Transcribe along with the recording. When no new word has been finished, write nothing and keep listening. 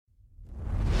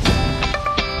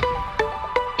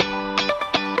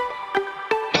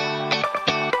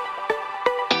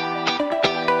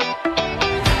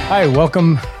Hi,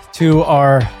 welcome to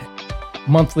our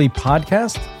monthly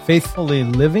podcast, Faithfully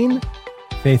Living,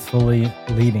 Faithfully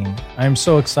Leading. I'm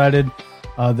so excited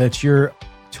that you're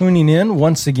tuning in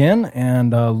once again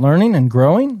and learning and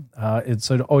growing.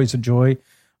 It's always a joy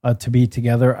to be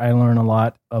together. I learn a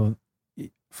lot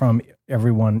from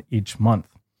everyone each month.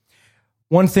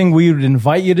 One thing we would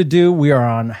invite you to do, we are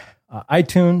on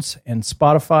iTunes and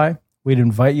Spotify. We'd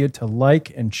invite you to like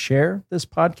and share this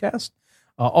podcast.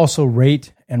 Also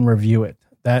rate and review it.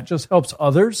 That just helps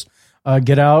others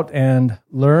get out and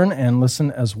learn and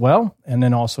listen as well, and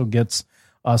then also gets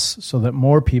us so that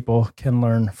more people can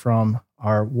learn from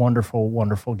our wonderful,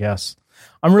 wonderful guests.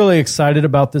 I'm really excited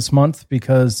about this month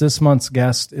because this month's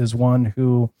guest is one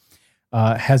who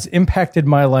has impacted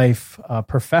my life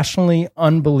professionally,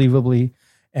 unbelievably,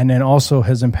 and then also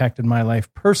has impacted my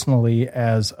life personally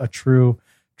as a true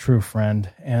friend.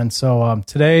 And so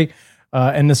today,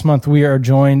 and this month, we are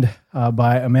joined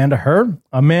by Amanda Herr.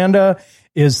 Amanda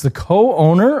is the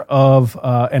co-owner of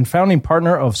and founding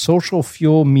partner of Social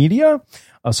Fuel Media.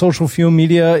 Social Fuel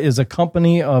Media is a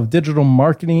company of digital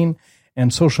marketing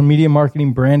and social media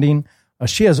marketing branding.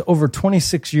 She has over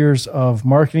 26 years of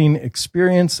marketing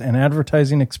experience and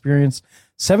advertising experience.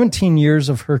 17 years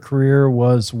of her career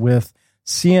was with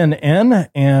CNN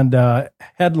and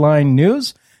Headline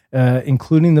News,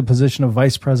 including the position of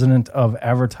Vice President of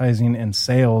Advertising and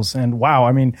Sales. And wow,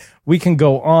 I mean, we can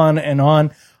go on and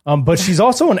on. But she's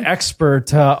also an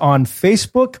expert on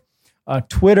Facebook,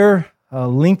 Twitter,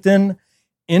 LinkedIn,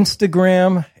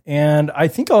 Instagram, and I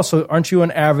think also, aren't you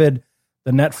an avid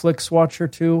the Netflix watcher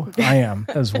too? I am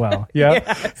as well. Yeah.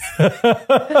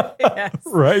 Yes.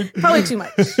 Right. Probably too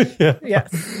much. Yeah.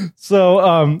 Yes. So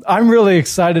I'm really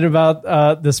excited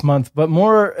about this month, but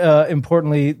more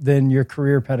importantly than your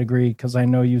career pedigree, because I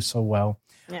know you so well.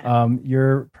 Yeah.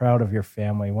 You're proud of your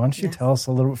family. Why don't you tell us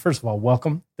a little? First of all,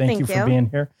 welcome. Thank you for being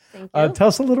here. Thank you. Tell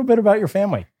us a little bit about your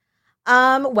family.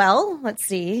 Well, let's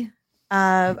see.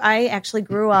 I actually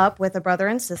grew up with a brother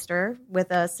and sister with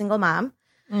a single mom.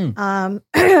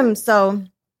 So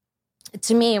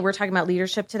to me, we're talking about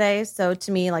leadership today. So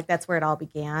to me, like, that's where it all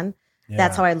began. Yeah.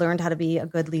 That's how I learned how to be a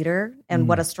good leader and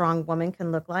what a strong woman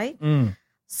can look like.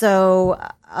 So,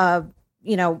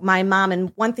 my mom,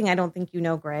 and one thing I don't think you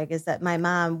know, Greg, is that my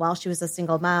mom, while she was a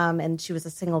single mom, and she was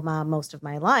a single mom most of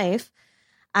my life,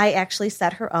 I actually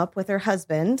set her up with her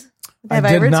husband. Have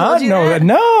I ever told you that?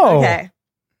 No. Okay.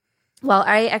 Well,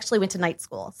 I actually went to night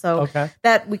school, so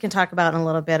that we can talk about in a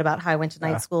little bit about how I went to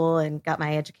night school and got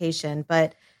my education.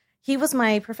 But he was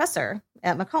my professor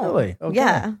at Macomb. Really? Okay.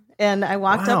 Yeah. And I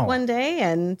walked up one day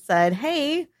and said,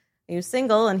 "Hey, are you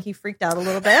single?" And he freaked out a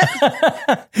little bit.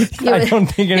 I don't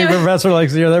think any professor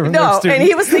likes to hear that from their students. And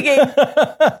he was thinking,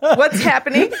 "What's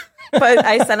happening?" But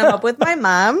I set him up with my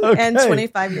mom, and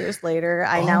 25 years later,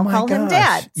 I now call him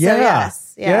Dad. Yeah. So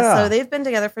yes, yeah. So they've been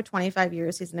together for 25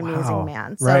 years. He's an amazing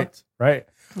man. So, Right.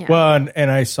 Yeah. Well, and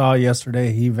I saw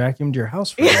yesterday he vacuumed your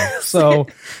house for you. So,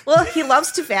 well, he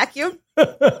loves to vacuum,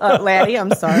 Laddie.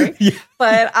 I'm sorry,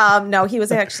 but no, he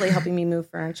was actually helping me move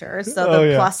furniture. So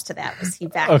the plus to that was he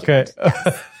vacuumed. Okay.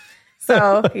 Yes.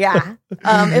 So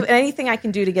if anything I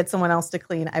can do to get someone else to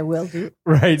clean, I will do.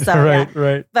 Right.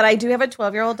 But I do have a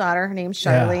 12-year-old daughter. Her name's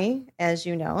Charlie, as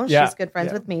you know. She's good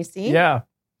friends with Macy. Yeah.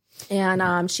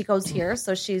 And she goes here,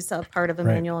 so she's a part of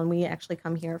Emmanuel, and we actually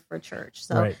come here for church.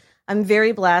 So I'm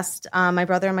very blessed. My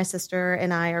brother and my sister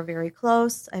and I are very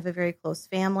close. I have a very close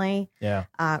family. Yeah.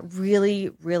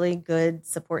 Really, really good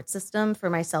support system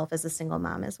for myself as a single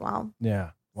mom as well.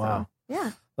 Yeah. Wow. So,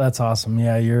 yeah. That's awesome.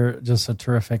 Yeah, you're just a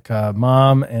terrific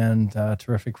mom and a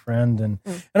terrific friend and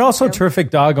also a terrific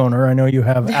dog owner. I know you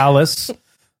have Alice,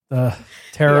 the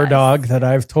terror dog that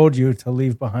I've told you to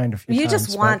leave behind a few times. You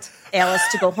just want Alice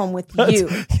to go home with you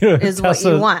is Tessa,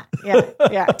 what you want.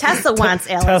 Yeah. Tessa wants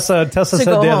Alice. Tessa said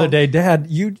the other day, "Dad,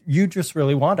 you just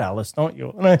really want Alice, don't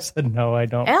you?" And I said, "No, I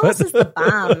don't." Alice is the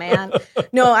bomb, man.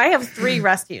 No, I have 3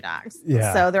 rescue dogs.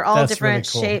 Yeah, so they're all different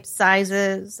really cool. shapes,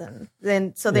 sizes, and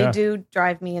then they do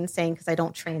drive me insane because I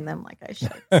don't train them like I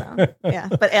should. So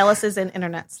but Alice is an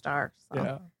internet star. So.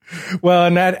 Yeah. Well,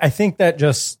 and I think that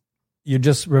you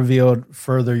just revealed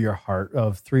further your heart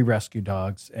of 3 rescue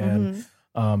dogs, and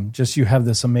just you have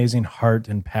this amazing heart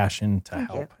and passion to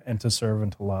help and to serve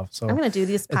and to love. So I'm going to do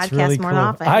these podcasts more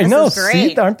often. I know.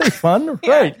 See, aren't they fun?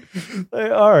 Right. They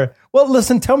are. Well,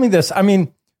 listen, tell me this. I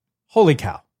mean, holy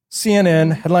cow.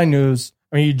 CNN, Headline News.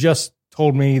 I mean, you just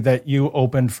told me that you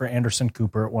opened for Anderson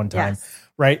Cooper at one time,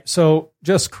 right? So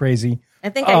just crazy. I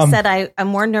think I said I'm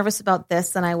more nervous about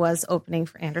this than I was opening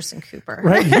for Anderson Cooper.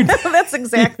 Right. That's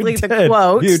exactly the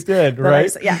quote. You did,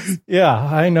 right? Yes. Yeah,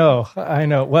 I know.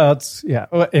 Well,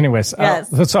 Well, anyways.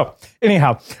 Yes. So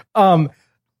anyhow,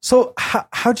 so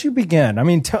how'd you begin? I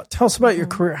mean, tell us about your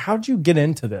career. How'd you get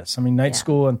into this? I mean, night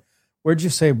school, and where'd you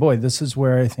say, boy, this is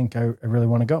where I think I really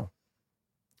want to go?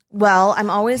 Well, I'm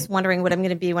always wondering what I'm going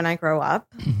to be when I grow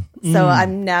up. So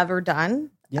I'm never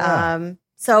done. Yeah.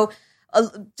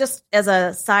 Just as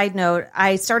a side note,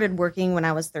 I started working when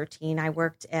I was 13. I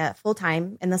worked at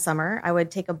full-time in the summer. I would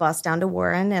take a bus down to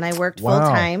Warren, and I worked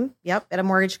full-time, at a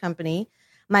mortgage company.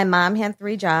 My mom had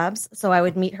 3 jobs, so I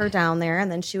would meet her down there,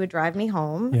 and then she would drive me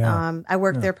home. Yeah. I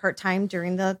worked there part-time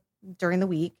during the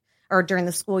week, or during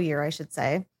the school year, I should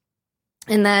say.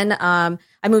 And then I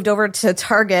moved over to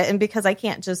Target, and because I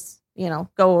can't just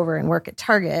go over and work at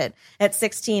Target. At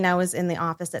 16, I was in the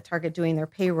office at Target doing their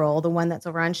payroll, the one that's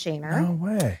over on Shaner. No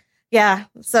way. Yeah.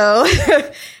 So,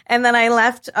 and then I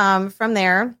left from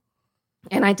there,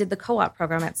 and I did the co-op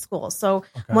program at school. So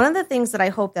one of the things that I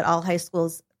hope that all high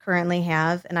schools currently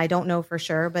have, and I don't know for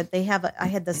sure, but I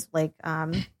had this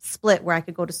split where I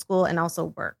could go to school and also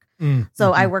work.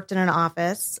 So I worked in an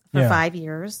office for 5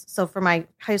 years. So for my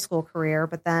high school career,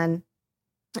 but then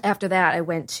after that, I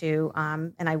went to,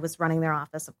 and I was running their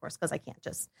office, of course, because I can't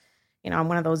just, I'm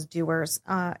one of those doers.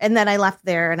 And then I left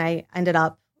there, and I ended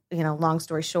up, long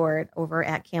story short, over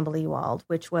at Campbell Ewald,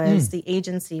 which was the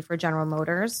agency for General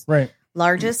Motors. Right.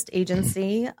 Largest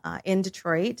agency in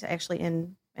Detroit, actually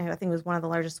I think it was one of the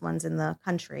largest ones in the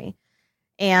country.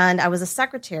 And I was a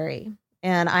secretary.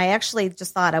 And I actually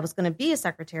just thought I was going to be a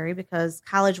secretary because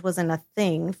college wasn't a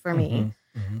thing for me.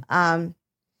 I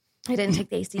didn't take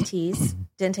the ACTs,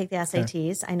 didn't take the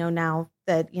SATs. I know now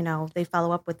that, they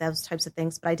follow up with those types of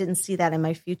things, but I didn't see that in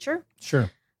my future. Sure.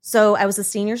 So I was a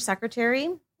senior secretary,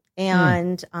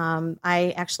 and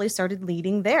I actually started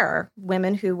leading there,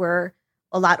 women who were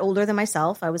a lot older than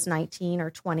myself. I was 19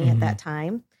 or 20 at that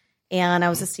time. And I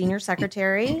was a senior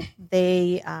secretary.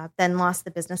 They then lost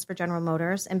the business for General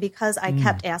Motors. And because I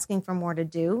kept asking for more to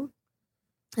do,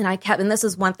 and this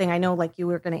is one thing I know, like you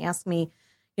were going to ask me,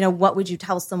 what would you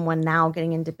tell someone now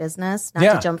getting into business,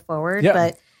 not to jump forward,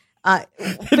 but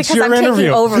because I'm taking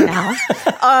over now,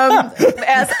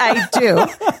 as I do.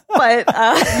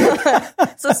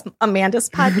 But so it's Amanda's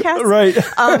podcast, right?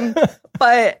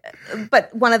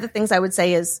 But one of the things I would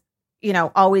say is,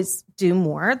 always do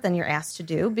more than you're asked to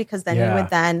do, because then you would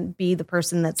then be the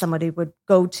person that somebody would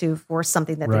go to for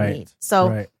something that they need.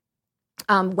 So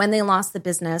when they lost the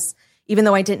business, even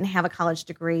though I didn't have a college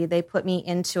degree, they put me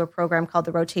into a program called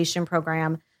the rotation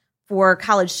program for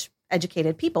college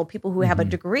educated people who have a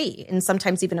degree, and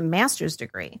sometimes even a master's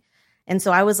degree. And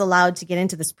so I was allowed to get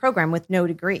into this program with no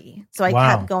degree. So I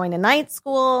kept going to night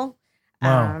school.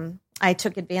 I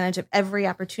took advantage of every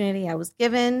opportunity I was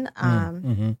given.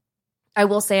 I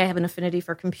will say I have an affinity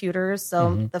for computers.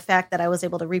 So the fact that I was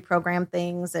able to reprogram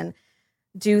things and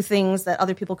do things that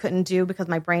other people couldn't do because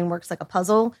my brain works like a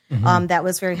puzzle, that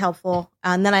was very helpful.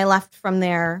 And then I left from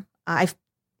there. I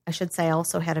should say I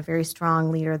also had a very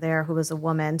strong leader there who was a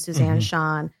woman, Suzanne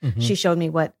Sean. She showed me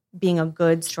what being a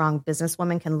good, strong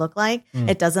businesswoman can look like.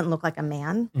 It doesn't look like a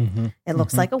man. It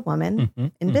looks like a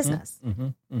woman in business.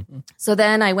 So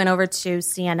then I went over to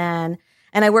CNN,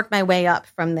 and I worked my way up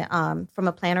from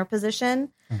a planner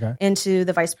position into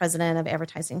the vice president of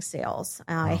advertising sales.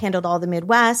 I handled all the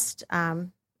Midwest,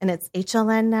 and it's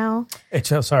HLN now.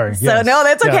 Sorry. So no,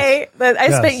 that's okay. But I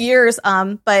spent years,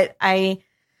 but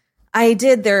I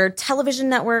did their television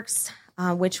networks,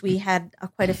 which we had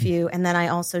quite a few, and then I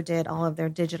also did all of their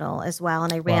digital as well.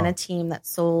 And I ran a team that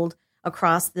sold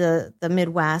across the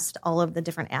Midwest all of the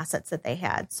different assets that they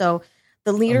had. So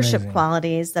the leadership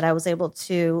qualities that I was able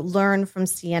to learn from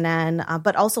CNN,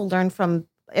 but also learn from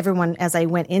everyone as I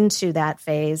went into that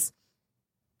phase,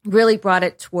 really brought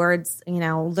it towards,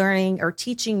 learning or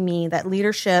teaching me that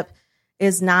leadership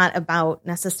is not about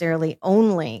necessarily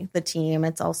only the team.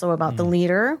 It's also about the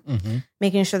leader,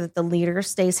 making sure that the leader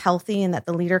stays healthy and that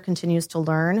the leader continues to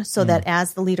learn, so that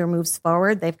as the leader moves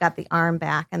forward, they've got the arm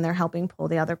back and they're helping pull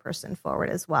the other person forward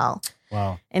as well.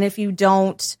 Wow. And if you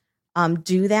don't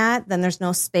do that, then there's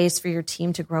no space for your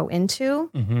team to grow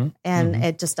into, and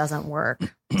it just doesn't work.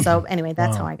 So anyway,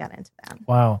 that's how I got into that.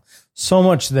 Wow. So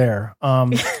much there.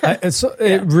 It's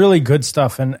really good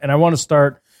stuff. And I want to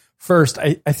start first.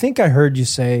 I think I heard you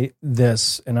say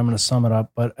this, and I'm going to sum it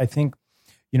up, but I think,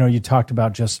 you talked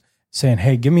about just saying,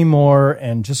 hey, give me more,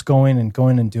 and just going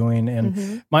and doing.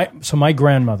 And my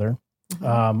grandmother,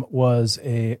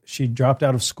 she dropped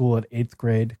out of school at 8th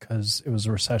grade because it was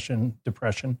a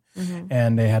depression,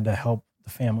 and they had to help the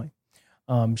family.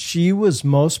 She was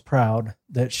most proud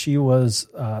that she was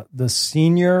the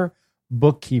senior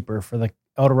bookkeeper for the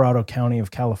El Dorado County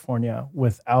of California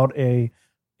without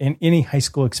any high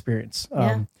school experience.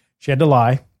 She had to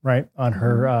lie, right, on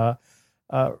her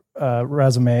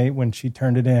resume when she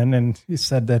turned it in, and he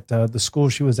said that the school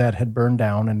she was at had burned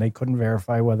down and they couldn't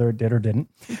verify whether it did or didn't.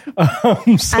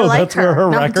 So that's where her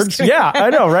records. Yeah, I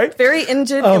know, right? Very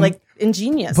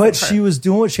ingenious. But she was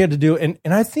doing what she had to do, and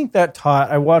I think that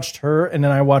I watched her, and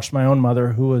then I watched my own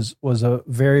mother, who was a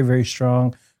very, very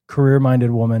strong,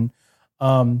 career-minded woman.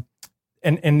 And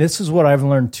this is what I've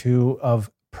learned too,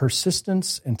 of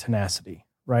persistence and tenacity,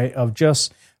 right? Of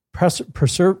just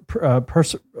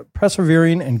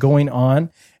persevering and going on,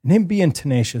 and then being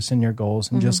tenacious in your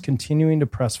goals and just continuing to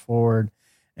press forward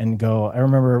and go. I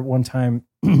remember one time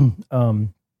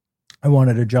I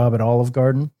wanted a job at Olive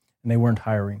Garden and they weren't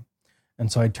hiring. And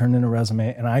so I turned in a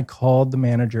resume and I called the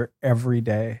manager every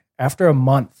day after a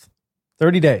month,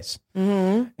 30 days,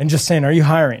 and just saying, "Are you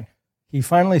hiring?" He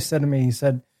finally said to me, he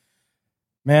said,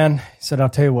 "I'll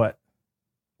tell you what,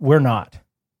 we're not,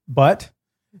 but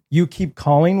you keep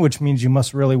calling, which means you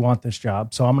must really want this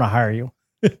job. So I'm going to hire you."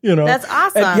 That's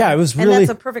awesome. And yeah, it was really, and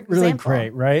that's a perfect really example.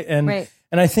 great. Right.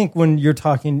 And I think when you're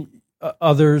talking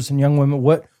others and young women,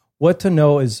 what to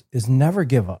know is never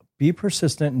give up, be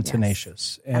persistent and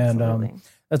tenacious. And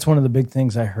that's one of the big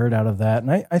things I heard out of that.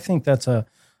 And I think that's a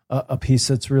piece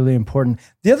that's really important.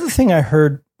 The other thing I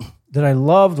heard that I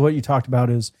loved what you talked about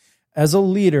is, as a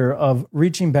leader, of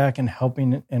reaching back and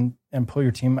helping and pull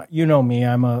your team. You know me,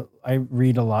 I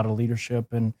read a lot of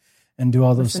leadership and do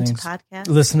all those things.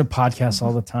 Listen to podcasts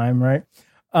all the time, right?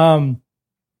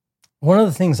 One of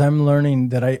the things I'm learning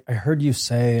that I heard you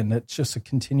say, and it's just a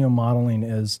continual modeling,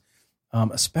 is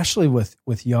especially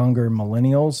with younger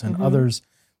millennials and others,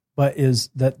 but is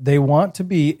that they want to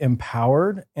be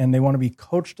empowered and they want to be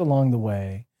coached along the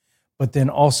way, but then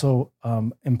also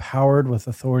empowered with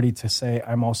authority to say,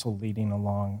 "I'm also leading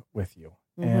along with you."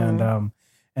 And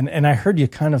I heard you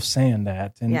kind of saying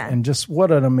that, and just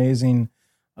what an amazing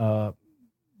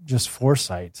just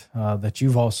foresight that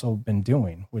you've also been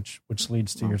doing, which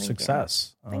leads to your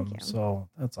success. Thank you. So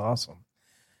that's awesome.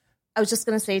 I was just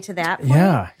going to say to that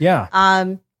point, yeah.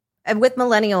 And with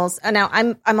millennials, now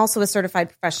I'm also a certified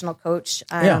professional coach.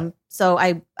 So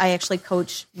I actually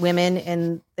coach women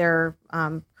in their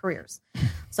careers.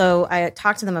 So I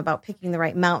talk to them about picking the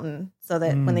right mountain so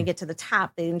that when they get to the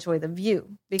top, they enjoy the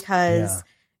view. Because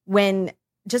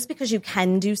just because you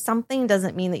can do something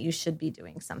doesn't mean that you should be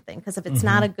doing something. Because if it's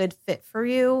not a good fit for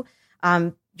you,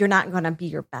 you're not going to be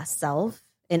your best self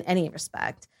in any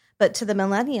respect. But to the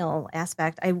millennial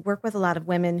aspect, I work with a lot of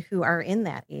women who are in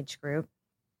that age group,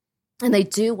 and they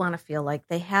do want to feel like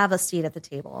they have a seat at the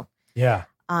table. Yeah.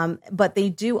 But they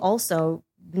do also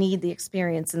need the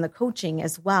experience and the coaching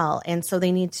as well. And so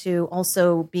they need to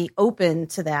also be open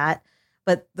to that.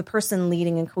 But the person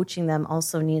leading and coaching them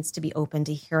also needs to be open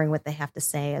to hearing what they have to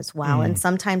say as well. And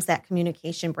sometimes that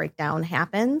communication breakdown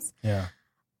happens. Yeah.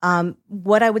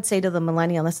 What I would say to the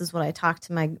millennial, this is what I talk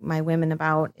to my women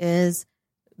about, is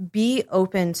be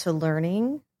open to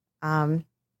learning.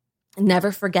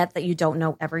 Never forget that you don't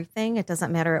know everything. It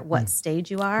doesn't matter at what stage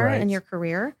you are in your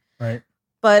career. Right.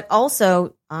 But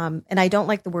also, and I don't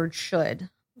like the word should,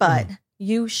 but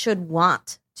you should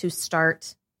want to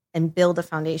start and build a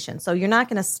foundation. So you're not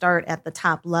going to start at the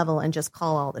top level and just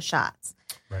call all the shots.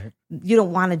 Right. You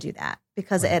don't want to do that,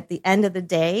 because at the end of the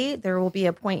day, there will be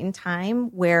a point in time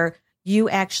where you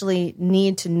actually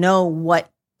need to know what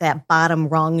that bottom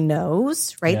rung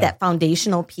knows, right? That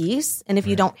foundational piece. And if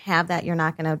you don't have that, you're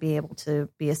not going to be able to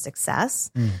be a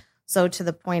success. So to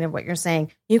the point of what you're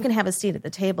saying, you can have a seat at the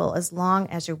table as long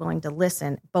as you're willing to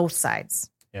listen, both sides.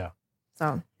 Yeah.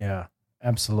 So. Yeah,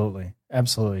 absolutely.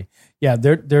 Absolutely. Yeah.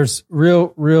 There's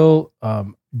real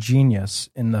genius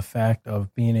in the fact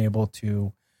of being able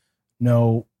to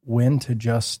know when to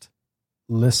just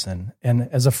listen. And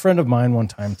as a friend of mine one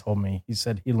time told me, he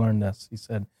said he learned this. He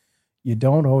said, you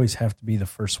don't always have to be the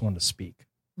first one to speak,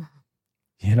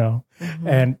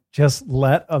 and just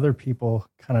let other people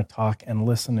kind of talk and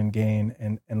listen and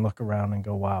gain and look around and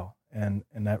go, wow. And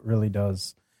that really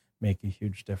does make a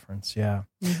huge difference. Yeah.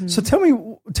 So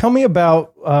tell me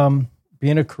about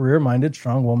being a career-minded,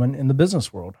 strong woman in the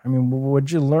business world. I mean, what'd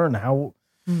you learn? How,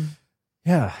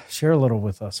 share a little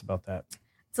with us about that.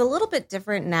 It's a little bit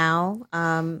different now.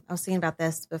 I was thinking about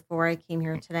this before I came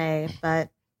here today, but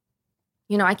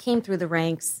I came through the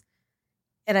ranks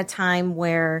at a time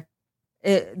where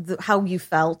how you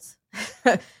felt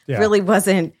really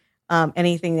wasn't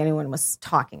anything anyone was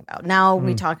talking about. Now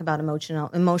we talk about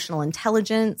emotional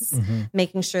intelligence,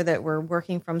 making sure that we're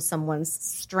working from someone's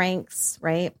strengths,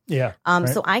 right? Yeah.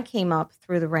 So I came up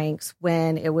through the ranks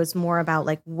when it was more about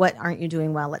like, what aren't you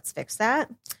doing well? Let's fix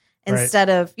that. Instead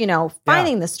of,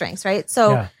 finding the strengths, right?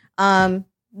 So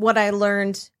what I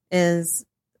learned is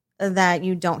that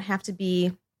you don't have to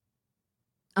be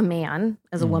a man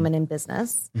as a woman in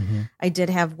business. I did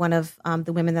have one of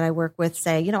the women that I work with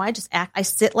say, I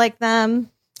sit like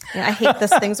them. I hate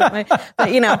this things with my, but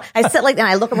I sit like them.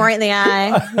 I look them right in the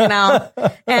eye,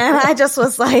 and I just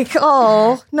was like,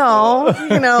 oh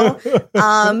no,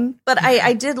 but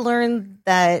I did learn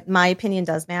that my opinion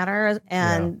does matter.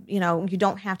 And, you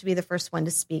don't have to be the first one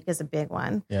to speak is a big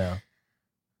one. Yeah.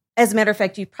 As a matter of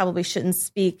fact, you probably shouldn't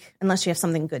speak unless you have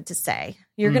something good to say.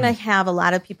 You're going to have a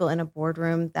lot of people in a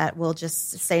boardroom that will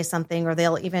just say something, or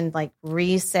they'll even like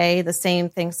re-say the same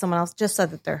thing someone else just so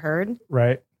that they're heard.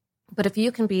 Right. But if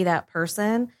you can be that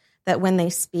person that when they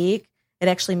speak, it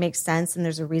actually makes sense and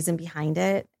there's a reason behind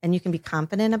it, and you can be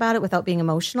confident about it without being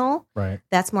emotional, right?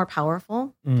 That's more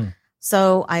powerful.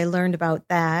 So I learned about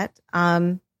that.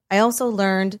 I also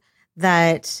learned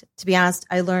that, to be honest,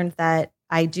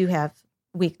 I do have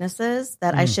weaknesses,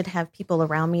 that I should have people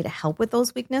around me to help with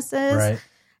those weaknesses, right?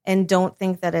 And don't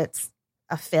think that it's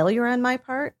a failure on my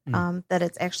part, that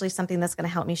it's actually something that's going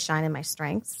to help me shine in my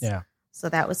strengths. Yeah. So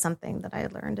that was something that I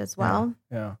learned as well.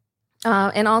 Yeah.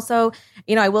 And also,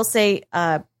 I will say,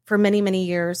 for many, many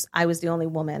years, I was the only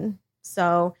woman.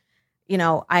 So,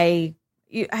 I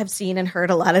have seen and heard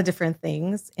a lot of different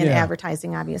things in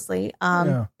advertising, obviously.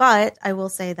 But I will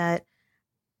say that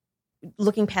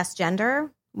looking past gender,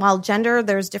 while gender,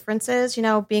 there's differences,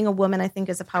 being a woman, I think,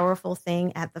 is a powerful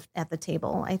thing at the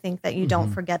table. I think that you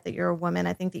don't forget that you're a woman.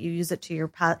 I think that you use it to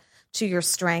your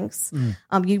strengths.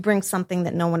 You bring something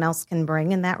that no one else can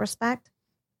bring in that respect.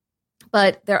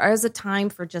 But there is a time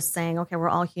for just saying, okay, we're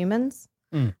all humans.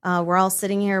 We're all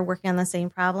sitting here working on the same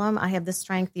problem. I have this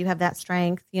strength. You have that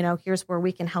strength. Here's where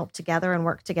we can help together and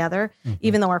work together,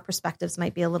 even though our perspectives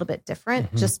might be a little bit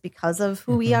different just because of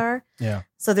who we are. Yeah.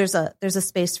 So there's a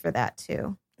space for that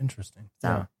too. Interesting.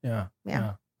 So, yeah.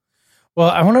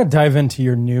 Well, I want to dive into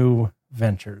your new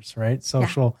ventures, right?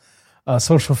 Social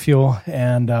fuel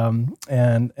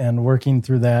and working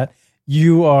through that.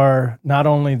 You are not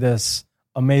only this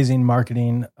amazing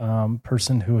marketing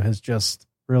person who has just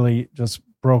really just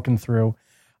broken through,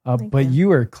 but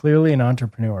you are clearly an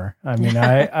entrepreneur. I mean,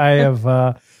 I have,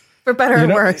 for better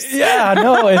or worse. Yeah,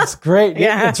 no, it's great.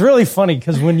 It's really funny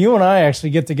because when you and I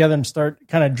actually get together and start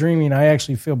kind of dreaming, I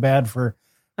actually feel bad for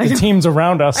the teams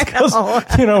around us because,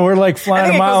 we're like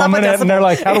flying a mile a minute and they're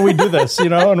like, how do we do this?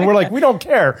 And we're like, we don't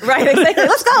care. Right, exactly.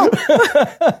 Let's go.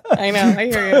 I know. I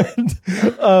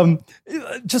hear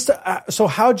you. So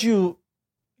how'd you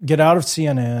get out of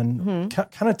CNN?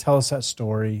 Kind of tell us that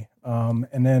story,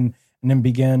 and then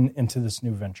begin into this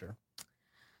new venture.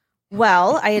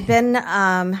 Well, I had been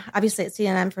obviously at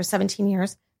CNN for 17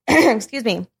 years. Excuse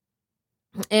me.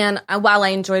 And while I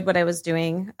enjoyed what I was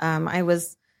doing, I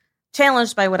was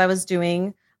challenged by what I was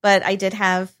doing, but I did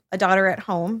have a daughter at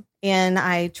home, and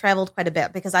I traveled quite a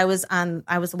bit because I was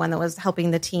the one that was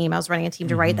helping the team. I was running a team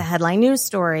to write the headline news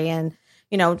story and,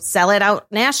 sell it out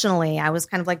nationally. I was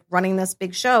kind of like running this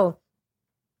big show,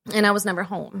 and I was never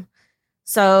home.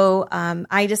 So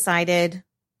I decided,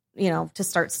 to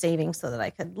start saving so that I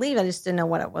could leave. I just didn't know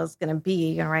what it was going to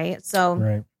be. Right.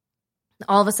 So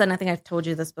all of a sudden, I think I've told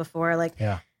you this before,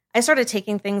 I started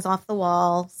taking things off the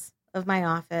walls of my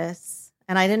office,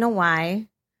 and I didn't know why.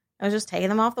 I was just taking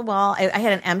them off the wall. I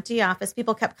had an empty office.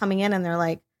 People kept coming in and they're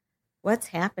like, what's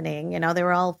happening? They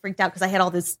were all freaked out because I had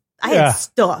all this, I had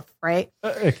stuff, right?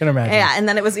 I can imagine. Yeah. And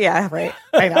then it was, right.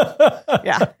 I know.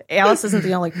 Alice isn't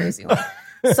the only crazy one.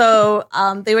 So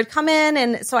they would come in,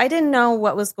 and so I didn't know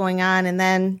what was going on. And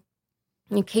then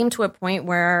it came to a point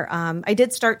where I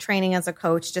did start training as a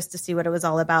coach just to see what it was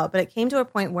all about. But it came to a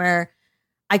point where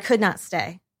I could not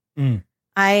stay.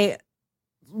 I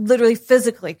literally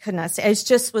physically could not stay. It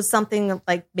just was something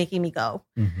like making me go.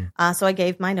 So I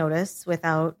gave my notice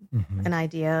without an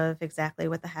idea of exactly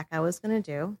what the heck I was going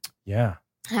to do. Yeah.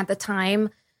 At the time,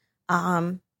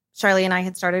 Charlie and I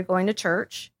had started going to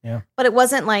church. Yeah. But it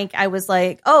wasn't like I was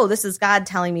like, oh, this is God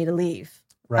telling me to leave.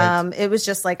 Right. It was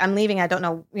just like, I'm leaving. I don't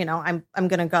know, I'm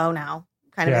going to go now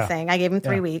kind of a thing. I gave them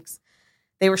 3 weeks.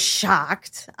 They were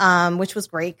shocked, which was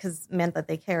great because it meant that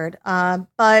they cared.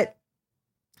 But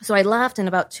so I left, and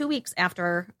about 2 weeks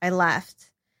after I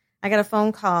left, I got a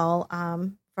phone call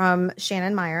from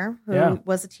Shannon Meyer, who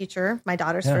was a teacher, my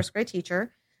daughter's first grade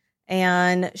teacher.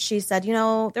 And she said,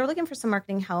 they're looking for some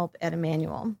marketing help at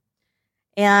Emmanuel.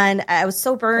 And I was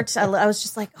so burnt. I was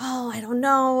just like, oh, I don't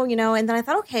know, and then I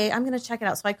thought, okay, I'm going to check it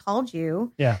out. So I called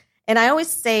you. Yeah. And I always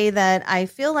say that I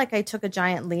feel like I took a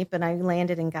giant leap and I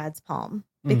landed in God's palm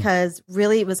because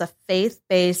really it was a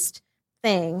faith-based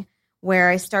thing where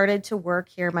I started to work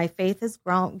here. My faith has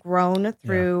grown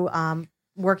through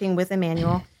working with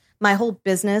Emmanuel. My whole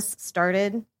business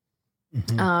started,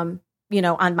 on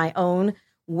my own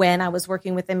when I was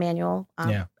working with Emmanuel.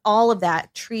 All of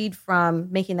that treed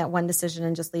from making that one decision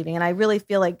and just leaving. And I really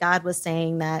feel like God was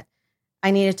saying that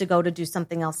I needed to go to do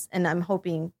something else. And I'm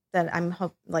hoping that I'm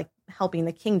helping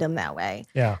the kingdom that way.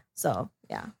 Yeah. So,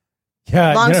 yeah.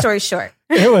 Long story short.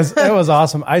 it was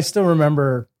awesome. I still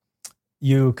remember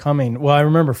you coming. Well, I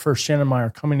remember first Shannon Meyer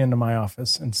coming into my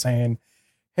office and saying,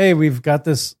 hey, we've got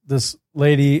this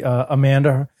lady,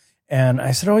 Amanda. And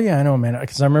I said, oh yeah, I know Amanda.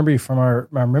 Because I remember you from our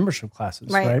membership classes.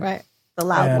 Right. The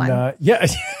loud one. Yeah.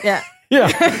 Yeah.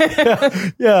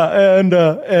 Yeah.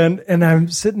 And I'm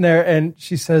sitting there and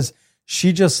she says,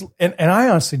 she just, and I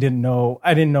honestly didn't know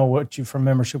what you, from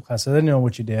membership classes, I didn't know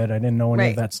what you did. I didn't know any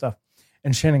of that stuff.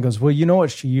 And Shannon goes, well, you know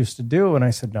what she used to do? And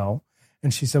I said, no.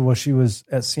 And she said, well, she was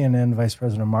at CNN Vice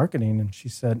President of Marketing. And she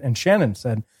said, and Shannon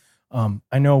said,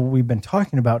 I know we've been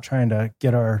talking about trying to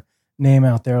get our name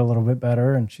out there a little bit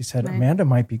better. And she said, Amanda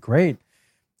might be great.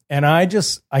 And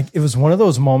it was one of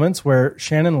those moments where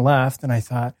Shannon left and I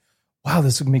thought, wow,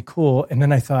 this is going to be cool. And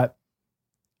then I thought,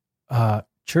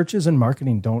 churches and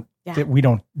marketing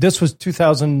this was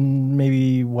 2000,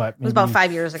 maybe what? Maybe it was about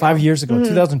 5 years ago. 5 years ago,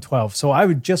 2012. So I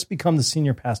would just become the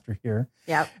senior pastor here.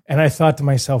 Yeah. And I thought to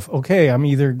myself, okay, I'm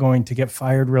either going to get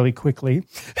fired really quickly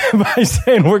by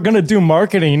saying we're going to do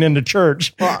marketing in the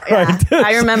church. Well, right?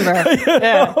 I remember.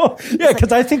 Yeah.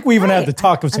 Because I think we even had the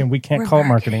talk of saying we can't call it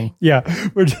marketing. Yeah.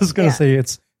 We're just going to say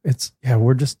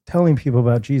we're just telling people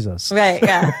about Jesus. Right.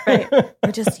 Yeah. Right.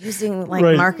 We're just using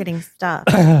marketing stuff.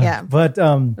 Yeah. But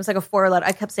it was like a 4-letter.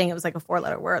 I kept saying it was like a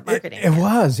 4-letter word, marketing. It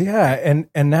was, yeah.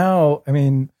 And now, I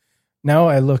mean, now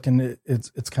I look and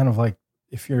it's kind of like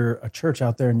if you're a church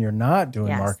out there and you're not doing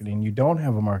marketing, you don't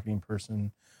have a marketing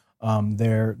person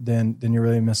there, then you're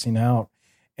really missing out.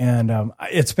 And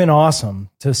it's been awesome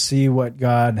to see what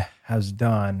God has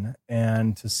done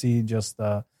and to see just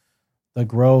the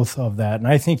growth of that. And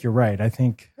I think you're right.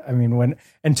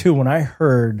 When I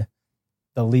heard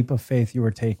the leap of faith you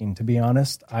were taking, to be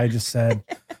honest, I just said,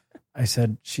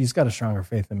 she's got a stronger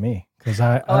faith than me. Because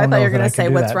I thought you were going to say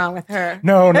what's wrong with her.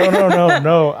 No.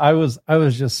 I was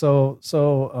just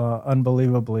so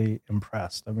unbelievably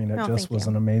impressed. I mean, it just was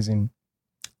an amazing.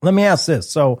 Let me ask this.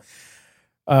 So,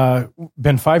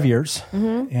 been 5 years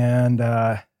and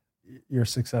your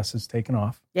success has taken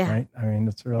off. Yeah. Right. I mean,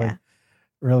 it's really,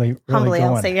 really humbly,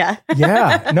 going. I'll say yeah.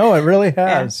 Yeah, no, it really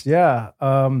has. Yeah.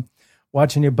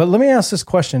 Watching you, but let me ask this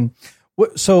question.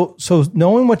 So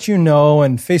knowing what you know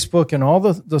and Facebook and all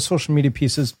the social media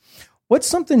pieces, what's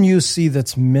something you see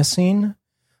that's missing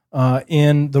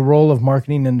in the role of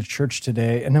marketing in the church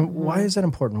today? And then why is that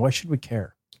important? Why should we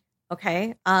care?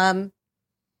 Okay.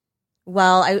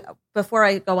 Well, before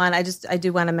I go on, I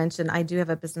do want to mention, I do have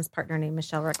a business partner named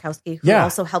Michelle Rutkowski who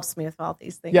also helps me with all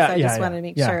these things. So I just wanted to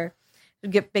make sure.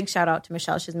 Give big shout out to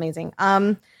Michelle. She's amazing.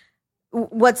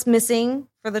 What's missing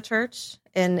for the church,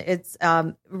 and it's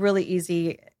really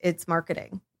easy, it's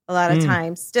marketing a lot of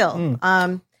times still.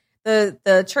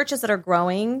 The churches that are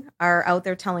growing are out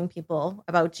there telling people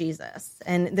about Jesus,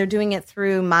 and they're doing it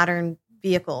through modern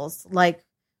vehicles like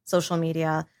social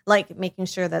media, like making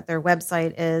sure that their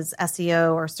website is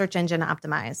SEO or search engine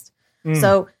optimized.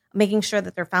 So making sure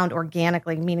that they're found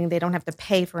organically, meaning they don't have to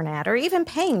pay for an ad or even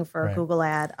paying for a Google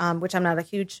ad, which I'm not a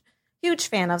huge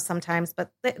fan of sometimes,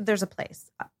 but there's a place.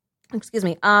 Excuse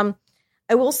me. I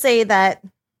will say that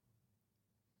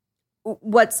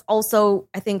what's also,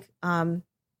 I think,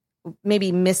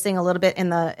 maybe missing a little bit in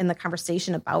the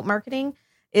conversation about marketing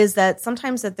is that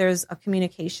sometimes that there's a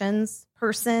communications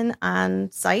person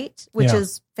on site, which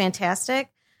is fantastic,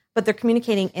 but they're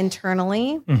communicating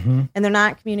internally and they're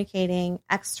not communicating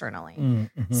externally.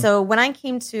 So when I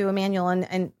came to Emmanuel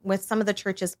and with some of the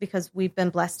churches, because we've been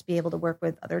blessed to be able to work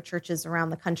with other churches around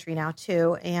the country now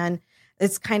too, and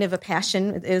it's kind of a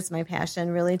passion. It is my passion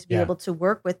really to be able to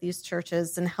work with these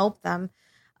churches and help them,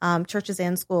 churches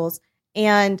and schools.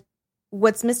 And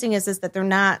what's missing is that they're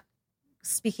not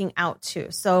speaking out too.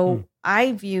 So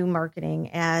I view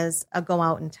marketing as a go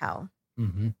out and tell.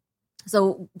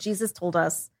 So Jesus told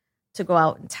us to go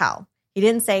out and tell. He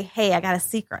didn't say, hey, I got a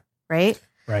secret, right?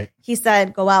 Right. He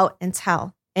said, go out and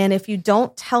tell. And if you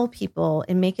don't tell people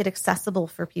and make it accessible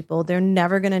for people, they're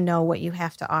never going to know what you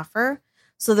have to offer.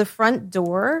 So the front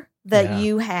door that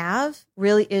you have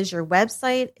really is your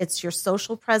website. It's your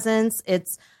social presence.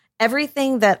 It's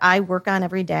everything that I work on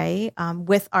every day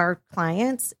with our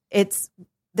clients.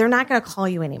 They're not going to call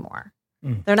you anymore.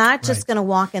 They're not just going to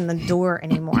walk in the door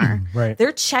anymore.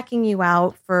 They're checking you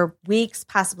out for weeks,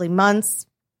 possibly months,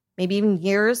 maybe even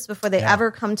years before they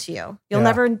ever come to you. You'll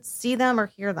never see them or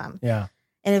hear them.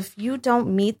 And if you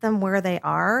don't meet them where they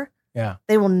are,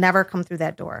 they will never come through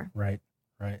that door.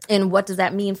 And what does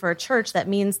that mean for a church? That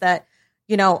means that,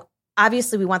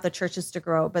 obviously we want the churches to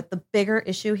grow, but the bigger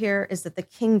issue here is that the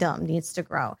kingdom needs to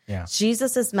grow.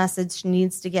 Jesus's message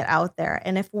needs to get out there.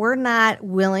 And if we're not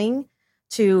willing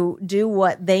to do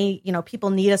what people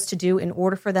need us to do in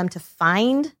order for them to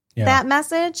find that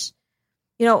message,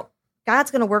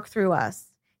 God's going to work through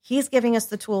us. He's giving us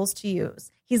the tools to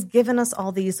use. He's given us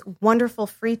all these wonderful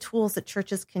free tools that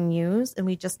churches can use, and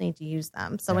we just need to use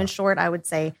them. So in short, I would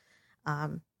say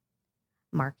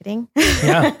marketing.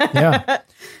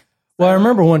 Well, I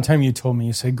remember one time you told me,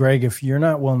 you said, Greg, if you're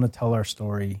not willing to tell our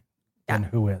story, then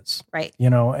who is?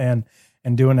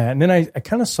 And doing that. And then I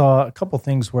kind of saw a couple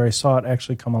things where I saw it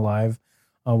actually come alive.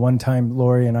 One time,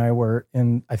 Lori and I were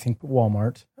in, I think,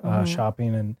 Walmart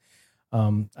shopping,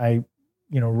 and I,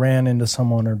 ran into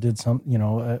someone or did some,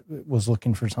 was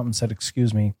looking for something, said,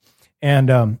 excuse me. And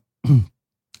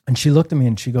and she looked at me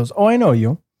and she goes, oh, I know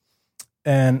you.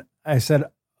 And I said,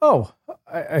 oh,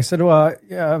 I said, well,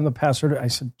 yeah, I'm the pastor. I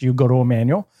said, do you go to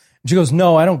Emmanuel? And she goes,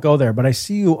 no, I don't go there, but I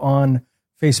see you on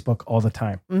Facebook all the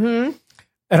time. And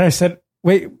I said,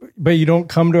 wait, but you don't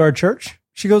come to our church?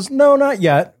 She goes, no, not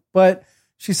yet. But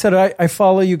she said, I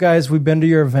follow you guys. We've been to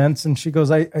your events. And she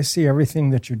goes, I see everything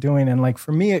that you're doing. And like,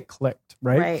 for me, it clicked,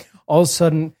 right? All of a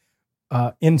sudden,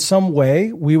 in some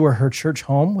way, we were her church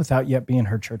home without yet being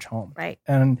her church home.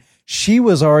 And she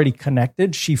was already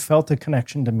connected. She felt a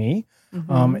connection to me,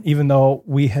 even though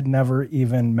we had never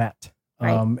even met,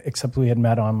 except we had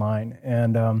met online.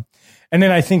 And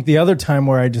then I think the other time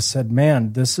where I just said,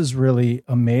 man, this is really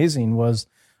amazing was,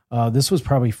 this was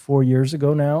probably 4 years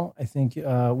ago now. I think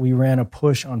we ran a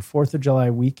push on 4th of July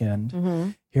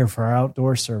weekend here for our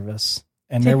outdoor service.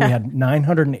 And there we had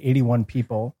 981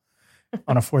 people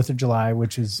on a 4th of July,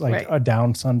 which is like a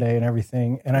down Sunday and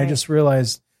everything. And I just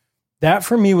realized that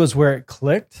for me was where it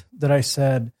clicked, that I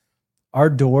said, our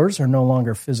doors are no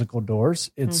longer physical doors.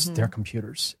 It's their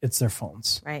computers. It's their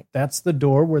phones. That's the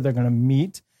door where they're going to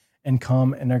meet and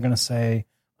come, and they're going to say,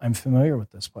 I'm familiar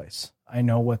with this place. I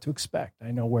know what to expect.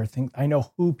 I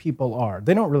know who people are.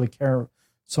 They don't really care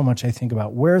so much, I think,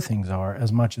 about where things are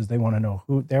as much as they want to know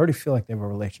who. They already feel like they have a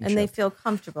relationship. And they feel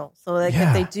comfortable. So if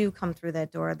they do come through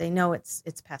that door, they know it's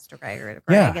Pastor Greg or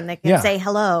Greg, and they can say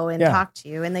hello and talk to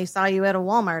you. And they saw you at a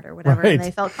Walmart or whatever, and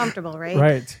they felt comfortable,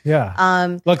 right?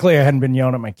 Luckily, I hadn't been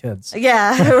yelling at my kids.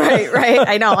 Right.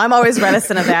 I know. I'm always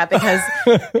reticent of that because,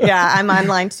 I'm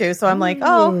online too. So I'm like,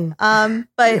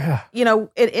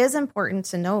 it is important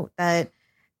to note that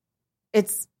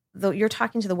you're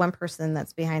talking to the one person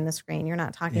that's behind the screen. You're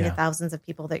not talking to thousands of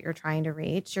people that you're trying to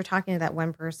reach. You're talking to that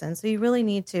one person. So you really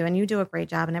need to, and you do a great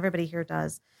job, and everybody here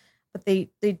does, but they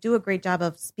do a great job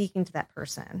of speaking to that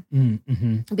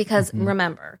person. Because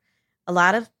remember, a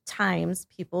lot of times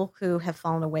people who have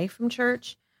fallen away from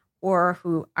church or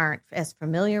who aren't as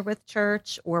familiar with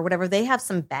church or whatever, they have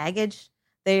some baggage.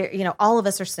 All of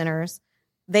us are sinners.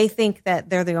 They think that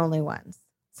they're the only ones.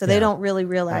 So they don't really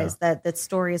realize that that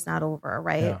story is not over,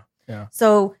 right?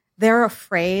 So they're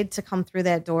afraid to come through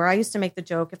that door. I used to make the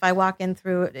joke, if I walk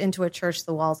into a church,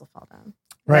 the walls will fall down.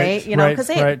 Right?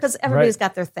 Because everybody's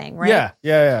got their thing, right?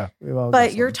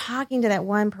 But you're talking to that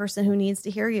one person who needs to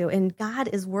hear you, and God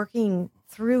is working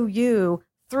through you,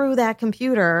 through that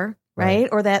computer, right?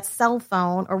 Or that cell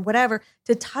phone or whatever,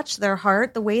 to touch their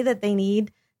heart the way that they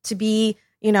need to be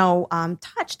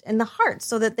touched in the heart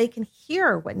so that they can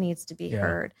hear what needs to be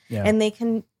heard. And they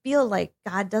can feel like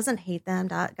God doesn't hate them.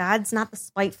 God's not the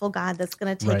spiteful God that's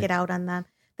going to take it out on them,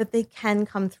 that they can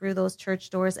come through those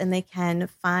church doors and they can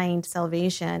find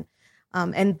salvation.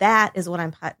 And that is what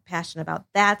I'm passionate about.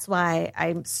 That's why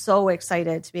I'm so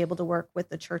excited to be able to work with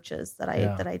the churches that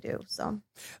I do. So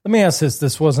let me ask this.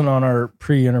 This wasn't on our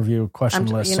pre-interview question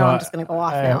list. I'm just going to go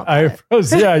off now.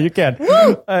 You can.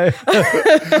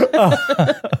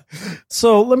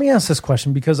 So let me ask this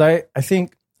question, because I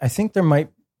think there might,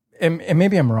 and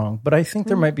maybe I'm wrong, but I think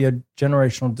there might be a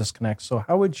generational disconnect. So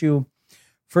how would you,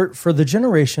 for the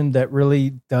generation that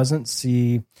really doesn't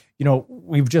see,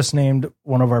 we've just named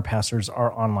one of our pastors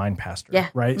our online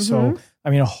pastor, right? So,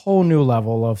 a whole new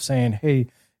level of saying, hey,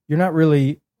 you're not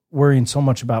really worrying so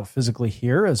much about physically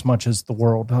here as much as the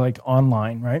world, like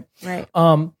online, right? Right.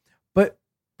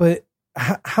 But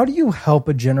how do you help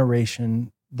a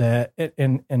generation that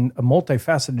in a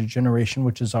multifaceted generation,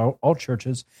 which is all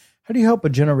churches, how do you help a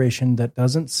generation that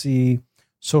doesn't see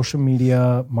social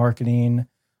media marketing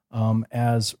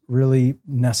as really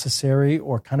necessary,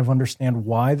 or kind of understand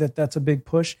why that's a big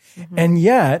push? Mm-hmm. And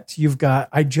yet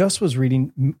I just was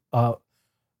reading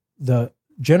the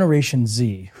Generation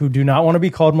Z, who do not want to be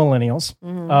called millennials.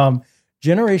 Mm-hmm.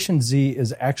 Generation Z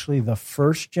is actually the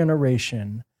first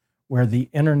generation where the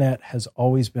internet has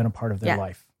always been a part of their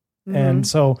life. Mm-hmm. And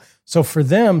so for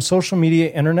them, social media,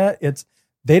 internet,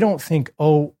 they don't think,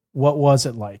 oh, what was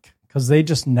it like? Because they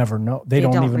just never know. They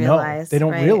don't even realize, know. They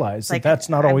don't realize that that's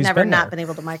not always been there. I've never not been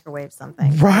able to microwave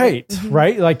something. Right, mm-hmm.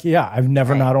 right? Like, I've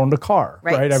never not owned a car,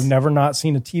 right? I've never not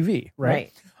seen a TV,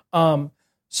 right?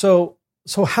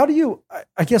 So how do you,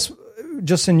 I guess,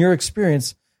 just in your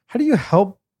experience, how do you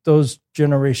help those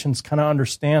generations kind of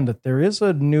understand that there is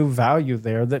a new value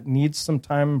there that needs some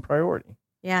time and priority?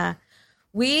 Yeah.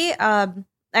 We,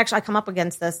 actually, I come up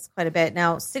against this quite a bit.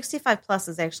 Now, 65 plus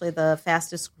is actually the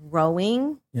fastest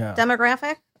growing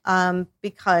demographic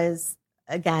because,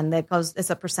 again, it's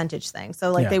a percentage thing.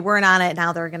 So they weren't on it.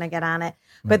 Now they're going to get on it,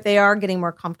 but they are getting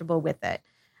more comfortable with it.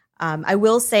 I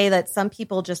will say that some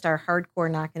people just are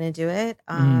hardcore not going to do it.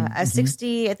 I think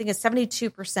it's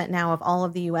 72% now of all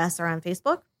of the U.S. are on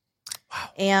Facebook. Wow.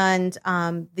 And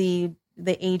the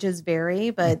ages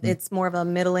vary, but it's more of a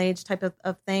middle-aged type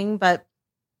of thing. But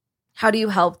how do you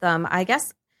help them? I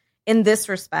guess in this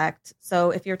respect,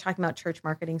 so if you're talking about church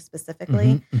marketing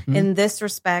specifically, in this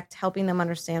respect, helping them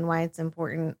understand why it's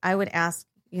important, I would ask,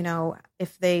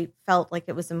 if they felt like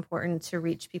it was important to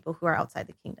reach people who are outside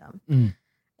the kingdom. Mm.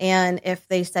 And if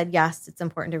they said, yes, it's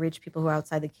important to reach people who are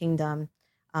outside the kingdom,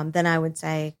 then I would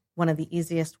say one of the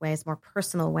easiest ways, more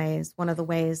personal ways, one of the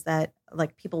ways that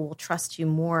people will trust you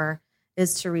more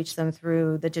is to reach them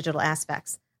through the digital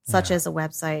aspects, such as a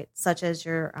website, such as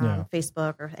your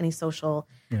Facebook or any social.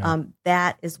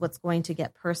 That is what's going to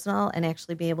get personal and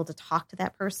actually be able to talk to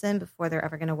that person before they're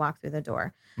ever going to walk through the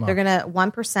door. Wow. They're going to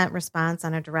 1% response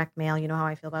on a direct mail. You know how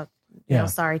I feel about,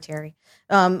 sorry, Terry,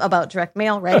 about direct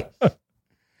mail, right?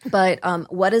 But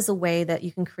what is a way that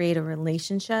you can create a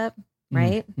relationship,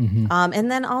 right? Mm-hmm.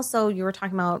 And then also you were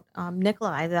talking about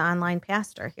Nikolai, the online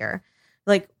pastor here,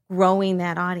 growing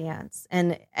that audience.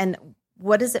 And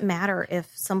what does it matter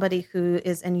if somebody who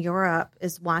is in Europe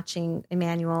is watching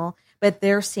Emmanuel, but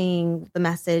they're seeing the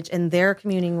message and they're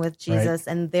communing with Jesus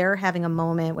and they're having a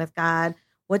moment with God?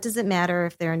 What does it matter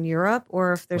if they're in Europe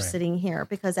or if they're sitting here?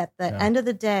 Because at the end of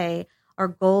the day, our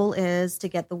goal is to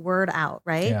get the word out,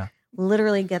 right? Yeah.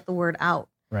 Literally get the word out.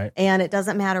 Right. And it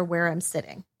doesn't matter where I'm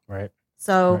sitting. Right.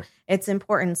 So it's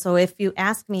important. So if you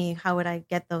ask me, how would I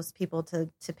get those people to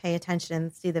pay attention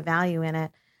and see the value in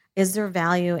it? Is there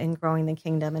value in growing the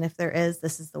kingdom? And if there is,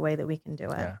 this is the way that we can do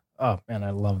it. Yeah. Oh, man,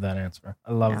 I love that answer.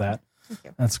 I love that. Thank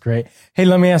you. That's great. Hey,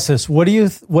 let me ask this. What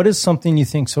is something you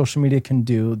think social media can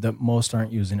do that most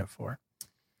aren't using it for?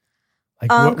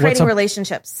 Creating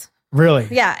relationships. Really?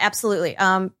 Yeah, absolutely.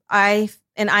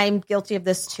 I'm guilty of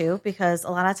this too, because a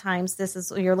lot of times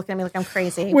you're looking at me like I'm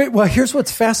crazy. Wait, well, here's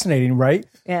what's fascinating, right?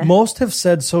 Yeah. Most have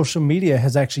said social media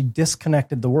has actually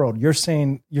disconnected the world. You're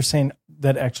saying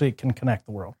that actually it can connect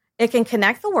the world. It can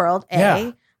connect the world,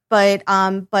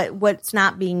 but what's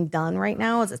not being done right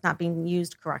now is it's not being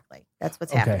used correctly. That's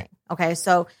what's happening. Okay,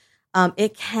 so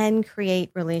it can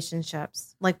create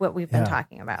relationships like what we've been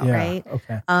talking about, right?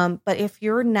 Okay. But if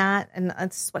you're not, and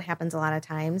this is what happens a lot of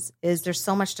times, is there's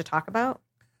so much to talk about.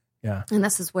 Yeah. And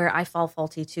this is where I fall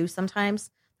faulty too sometimes.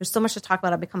 There's so much to talk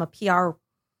about. I become a PR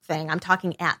thing. I'm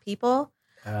talking at people.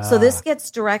 So this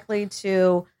gets directly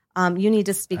to, you need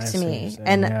to speak to me.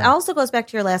 And it also goes back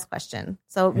to your last question.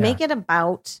 So make it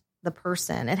about the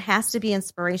person. It has to be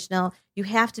inspirational. You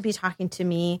have to be talking to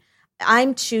me.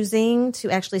 I'm choosing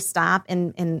to actually stop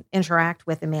and interact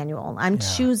with Emmanuel. I'm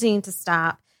choosing to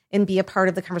stop and be a part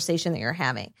of the conversation that you're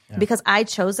having. Yeah. Because I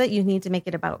chose it, you need to make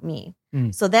it about me.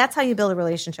 Mm. So that's how you build a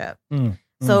relationship.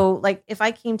 So if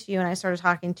I came to you and I started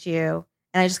talking to you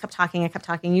and I just kept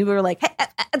talking, you were like,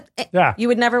 hey, you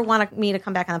would never want me to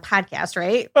come back on a podcast,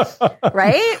 right?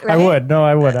 right? I would. No,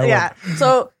 I would. Would.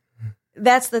 So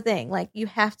that's the thing. You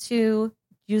have to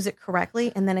use it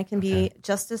correctly, and then it can be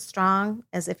just as strong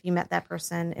as if you met that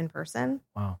person in person.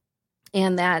 Wow.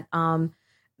 And that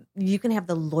you can have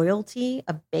the loyalty,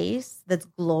 a base that's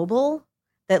global,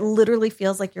 that literally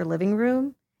feels like your living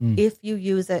room if you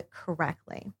use it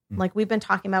correctly. We've been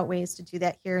talking about ways to do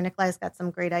that here. Nikolai's got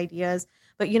some great ideas,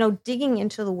 but digging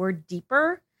into the word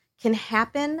deeper can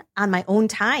happen on my own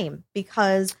time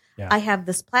because I have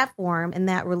this platform and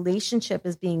that relationship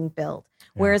is being built.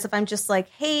 Whereas if I'm just like,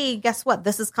 hey, guess what?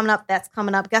 This is coming up. That's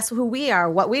coming up. Guess who we are,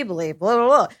 what we believe, blah, blah,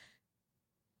 blah.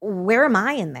 Where am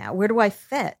I in that? Where do I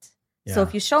fit? Yeah. So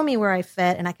if you show me where I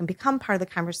fit and I can become part of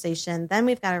the conversation, then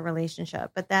we've got a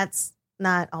relationship. But that's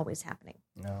not always happening.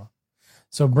 No.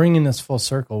 So bringing this full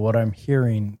circle, what I'm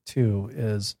hearing too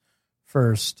is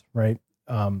first, right,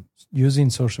 using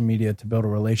social media to build a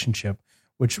relationship,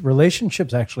 which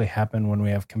relationships actually happen when we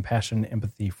have compassion,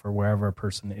 empathy for wherever a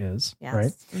person is,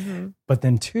 right? Mm-hmm. But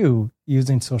then two,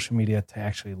 using social media to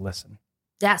actually listen.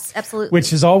 Yes, absolutely.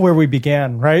 Which is all where we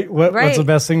began, right? What's the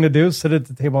best thing to do? Sit at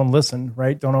the table and listen,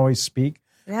 right? Don't always speak,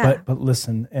 but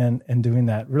listen and doing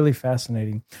that. Really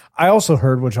fascinating. I also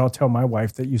heard, which I'll tell my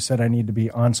wife, that you said I need to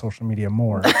be on social media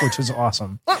more, which is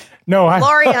awesome.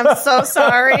 Lori, I'm so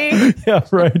sorry. Yeah,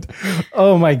 right.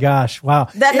 Oh my gosh. Wow.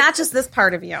 Not just this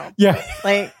part of you. Yeah.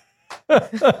 Like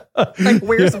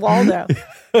where's Waldo?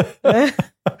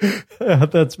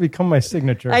 That's become my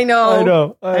signature. I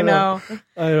know.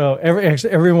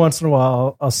 Every once in a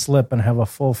while, I'll slip and have a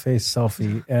full face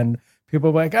selfie, and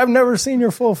people are like, "I've never seen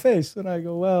your full face," and I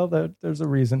go, "Well, there's a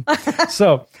reason."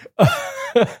 So,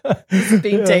 it's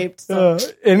being taped. So.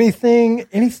 Anything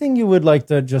you'd like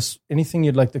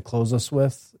to close us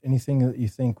with? Anything that you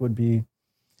think would be?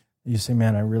 You say,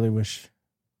 "Man, I really wish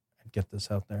I'd get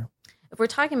this out there." If we're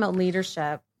talking about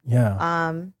leadership,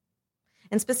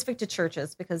 and specific to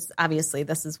churches, because obviously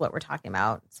this is what we're talking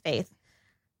about, it's faith.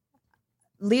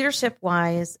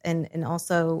 Leadership-wise, and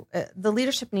also the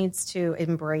leadership needs to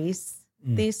embrace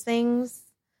these things.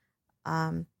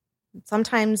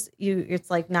 Sometimes it's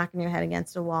like knocking your head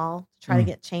against a wall to try to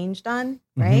get change done,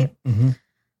 right? Mm-hmm.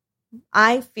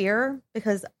 I fear,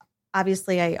 because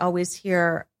obviously I always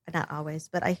hear, not always,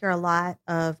 but I hear a lot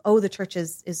of, the church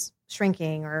is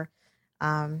shrinking, or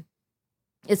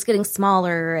it's getting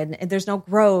smaller and there's no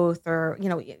growth, or,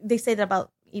 they say that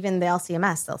about even the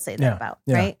LCMS, they'll say that about,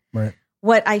 right? Right.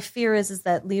 What I fear is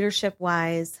that leadership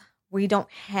wise, we don't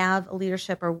have a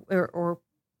leadership or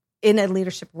in a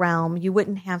leadership realm, you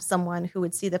wouldn't have someone who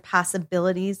would see the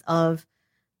possibilities of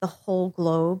the whole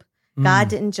globe. God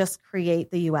didn't just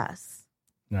create the U.S.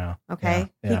 No.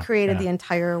 Okay. He created the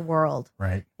entire world.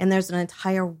 Right. And there's an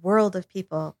entire world of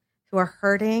people who are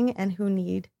hurting and who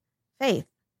need faith.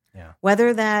 Yeah.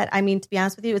 Whether that, to be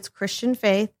honest with you, it's Christian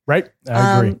faith. Right.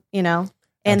 I agree. And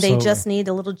Absolutely. they just need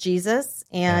a little Jesus.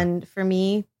 And for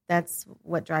me, that's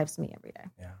what drives me every day.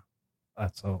 Yeah.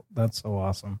 That's so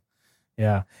awesome.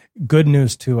 Yeah. Good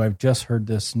news too. I've just heard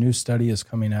this new study is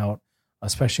coming out,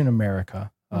 especially in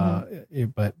America,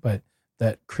 but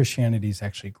that Christianity is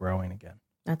actually growing again.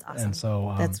 That's awesome. And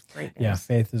so, that's great news. Yeah,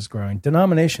 faith is growing.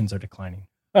 Denominations are declining.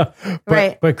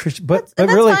 Right. But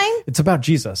really, fine. It's about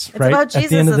Jesus, it's right? About Jesus, at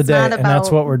the end of the day, and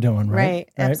that's what we're doing, right? Right,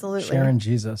 absolutely. Sharing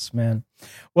Jesus, man.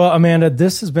 Well, Amanda,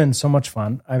 this has been so much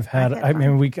fun. I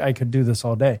could do this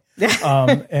all day.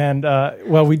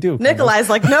 We do. Nikolai's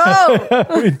like,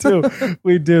 no.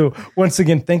 We do. Once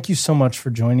again, thank you so much for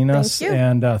joining us. Thank you.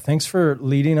 And thanks for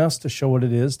leading us to show what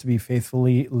it is to be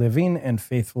faithfully living and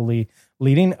faithfully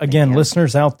leading. Again,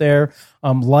 listeners out there,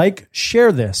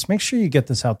 share this. Make sure you get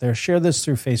this out there. Share this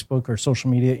through Facebook or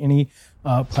social media, any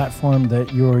platform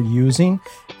that you're using,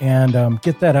 and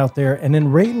get that out there. And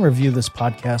then rate and review this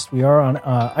podcast. We are on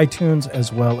iTunes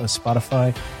as well as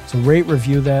Spotify. So rate,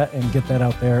 review that, and get that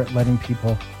out there, letting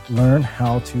people learn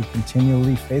how to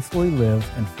continually faithfully live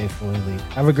and faithfully lead.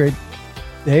 Have a great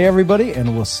day, everybody,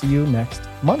 and we'll see you next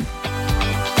month.